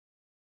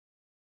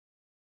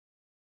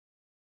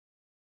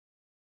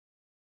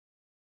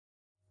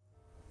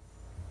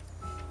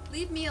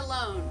Leave me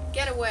alone.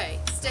 Get away.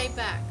 Stay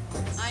back.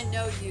 I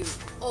know you,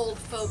 old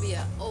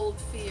phobia, old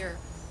fear,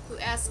 who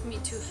ask me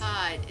to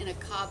hide in a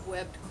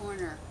cobwebbed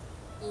corner,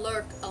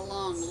 lurk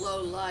along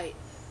low light,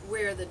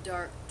 wear the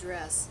dark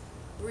dress,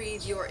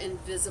 breathe your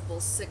invisible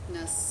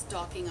sickness,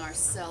 stalking our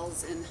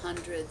cells in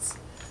hundreds,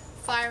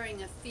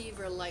 firing a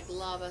fever like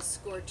lava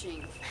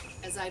scorching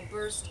as I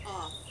burst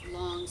off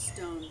long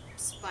stone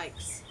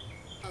spikes,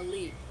 a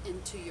leap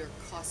into your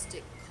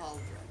caustic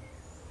cauldron.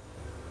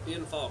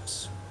 Ian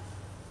Fawkes.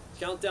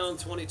 Countdown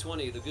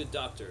 2020, The Good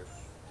Doctor,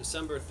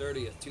 December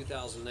 30th,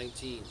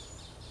 2019.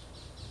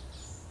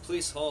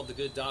 Police hauled the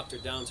Good Doctor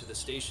down to the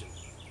station,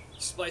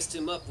 spiced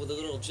him up with a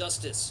little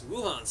justice,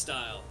 Wuhan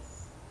style,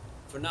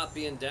 for not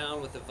being down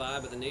with the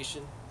vibe of the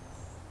nation.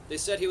 They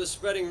said he was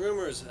spreading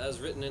rumors, as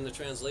written in the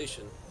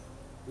translation,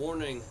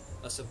 warning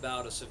us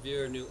about a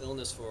severe new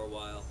illness for a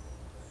while.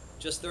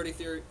 Just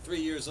 33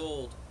 years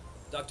old,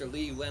 Dr.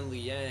 Li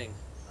Wenli Yang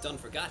done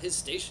forgot his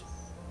station.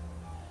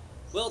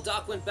 Well,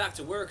 Doc went back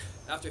to work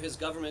after his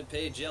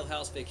government-paid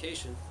jailhouse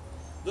vacation.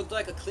 Looked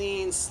like a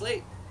clean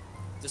slate,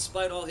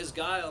 despite all his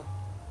guile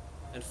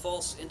and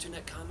false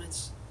internet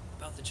comments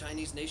about the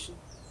Chinese nation.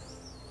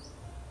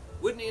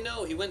 Wouldn't you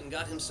know, he went and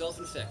got himself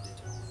infected.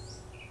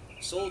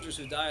 Soldiers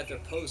who die at their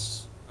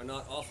posts are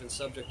not often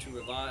subject to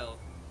revile,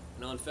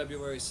 and on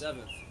February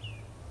 7th,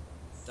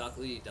 Doc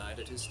Lee died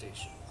at his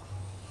station.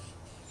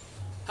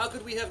 How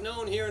could we have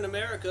known here in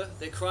America?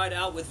 They cried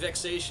out with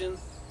vexation.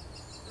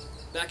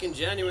 Back in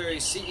January,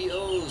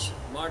 CEOs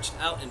marched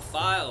out in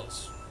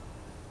files,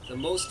 the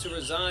most to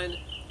resign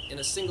in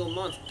a single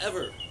month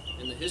ever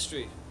in the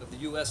history of the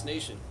U.S.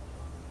 nation.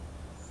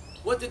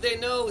 What did they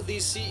know,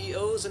 these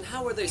CEOs, and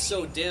how were they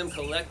so damn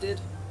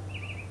collected,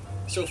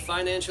 so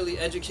financially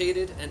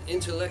educated and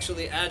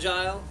intellectually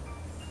agile?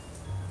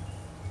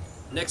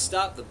 Next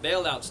stop, the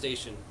bailout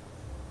station.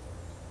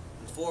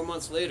 And 4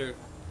 months later,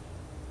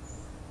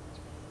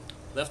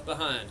 left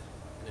behind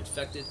an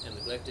infected and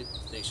neglected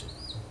nation.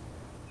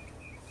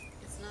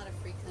 Not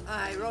a free country.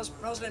 Hi,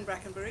 Rosalind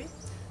Brackenbury.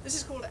 This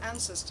is called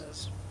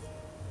Ancestors.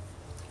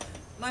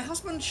 My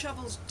husband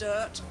shovels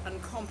dirt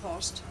and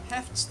compost,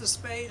 hefts the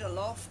spade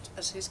aloft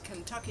as his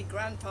Kentucky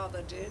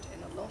grandfather did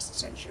in a lost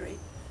century.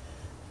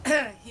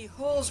 He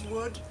hauls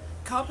wood,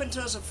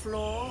 carpenters a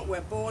floor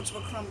where boards were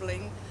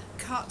crumbling,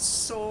 cuts,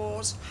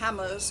 saws,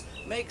 hammers,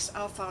 makes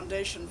our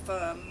foundation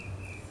firm.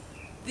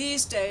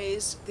 These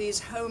days,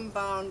 these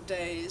homebound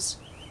days,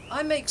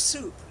 I make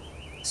soup,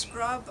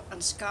 scrub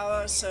and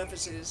scour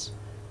surfaces,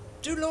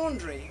 do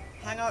laundry,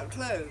 hang out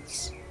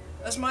clothes,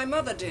 as my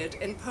mother did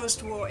in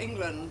post-war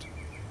England,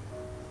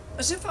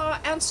 as if our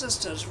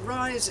ancestors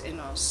rise in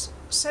us,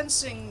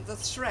 sensing the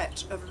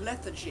threat of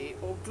lethargy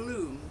or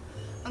gloom,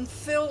 and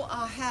fill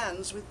our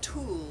hands with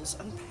tools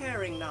and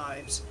paring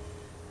knives,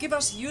 give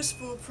us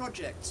useful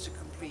projects to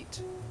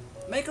complete,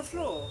 make a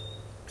floor,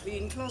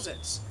 clean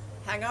closets,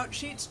 hang out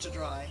sheets to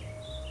dry.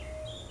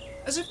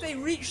 As if they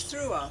reach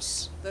through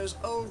us, those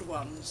old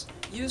ones,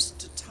 used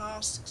to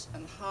tasks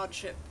and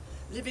hardship,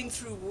 living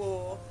through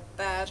war,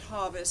 bad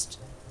harvest,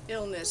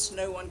 illness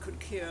no one could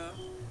cure.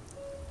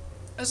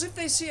 As if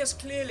they see us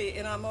clearly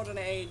in our modern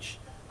age,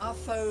 our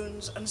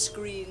phones and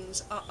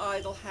screens, our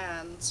idle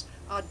hands,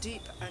 our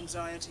deep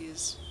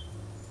anxieties.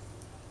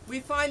 We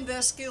find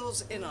their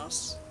skills in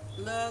us,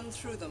 learn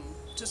through them,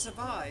 to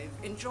survive,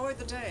 enjoy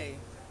the day,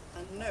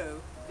 and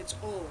know it's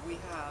all we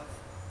have.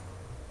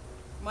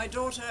 My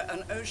daughter,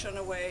 an ocean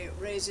away,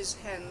 raises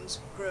hens,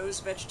 grows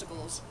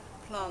vegetables,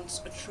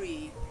 plants a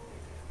tree.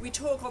 We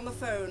talk on the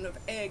phone of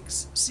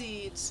eggs,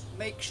 seeds,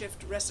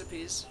 makeshift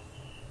recipes.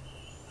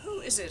 Who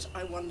is it,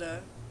 I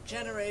wonder,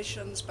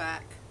 generations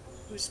back,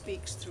 who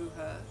speaks through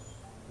her?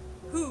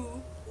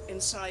 Who,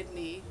 inside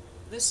me,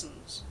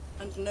 listens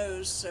and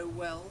knows so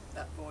well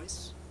that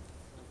voice?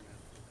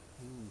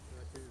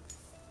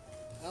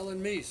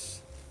 Alan Meece.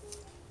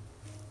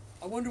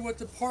 I wonder what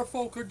the poor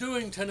folk are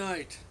doing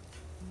tonight.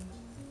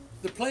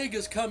 The plague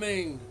is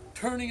coming,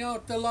 turning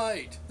out the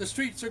light. The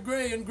streets are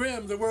gray and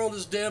grim, the world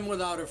is dim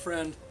without a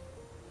friend.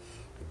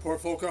 The poor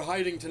folk are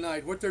hiding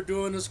tonight. What they're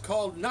doing is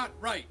called not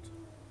right.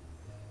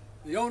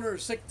 The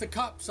owners sick the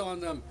cops on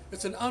them.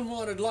 It's an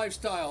unwanted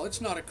lifestyle. It's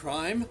not a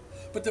crime,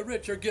 but the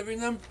rich are giving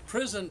them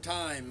prison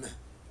time.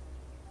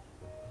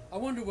 I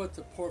wonder what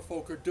the poor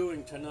folk are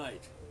doing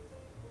tonight.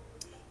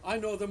 I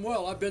know them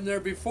well. I've been there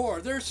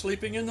before. They're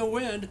sleeping in the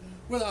wind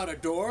without a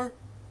door,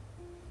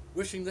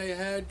 wishing they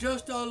had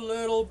just a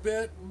little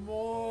bit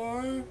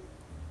more.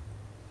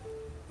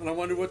 And I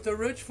wonder what the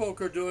rich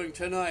folk are doing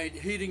tonight,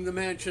 heating the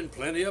mansion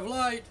plenty of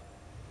light.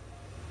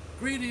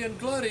 Greedy and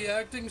glutty,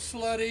 acting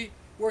slutty,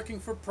 working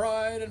for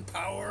pride and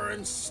power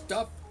and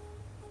stuff,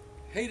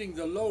 hating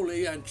the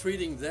lowly and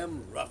treating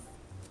them rough.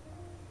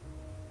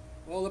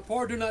 Well, the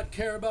poor do not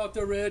care about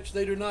the rich.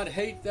 They do not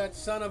hate that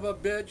son of a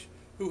bitch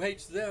who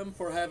hates them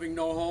for having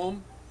no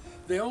home.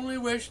 They only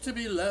wish to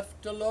be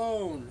left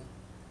alone,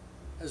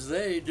 as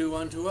they do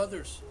unto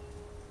others.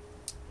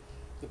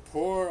 The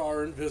poor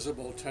are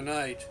invisible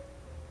tonight,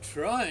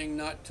 trying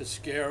not to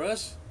scare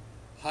us,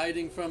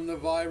 hiding from the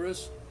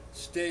virus,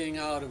 staying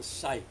out of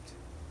sight.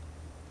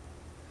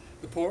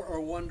 The poor are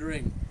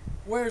wondering,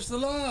 where's the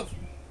love?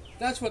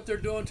 That's what they're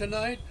doing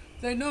tonight.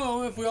 They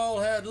know if we all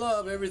had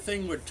love,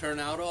 everything would turn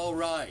out all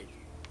right.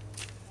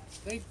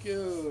 Thank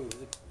you.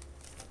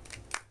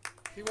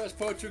 Key West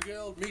Poetry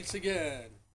Guild meets again.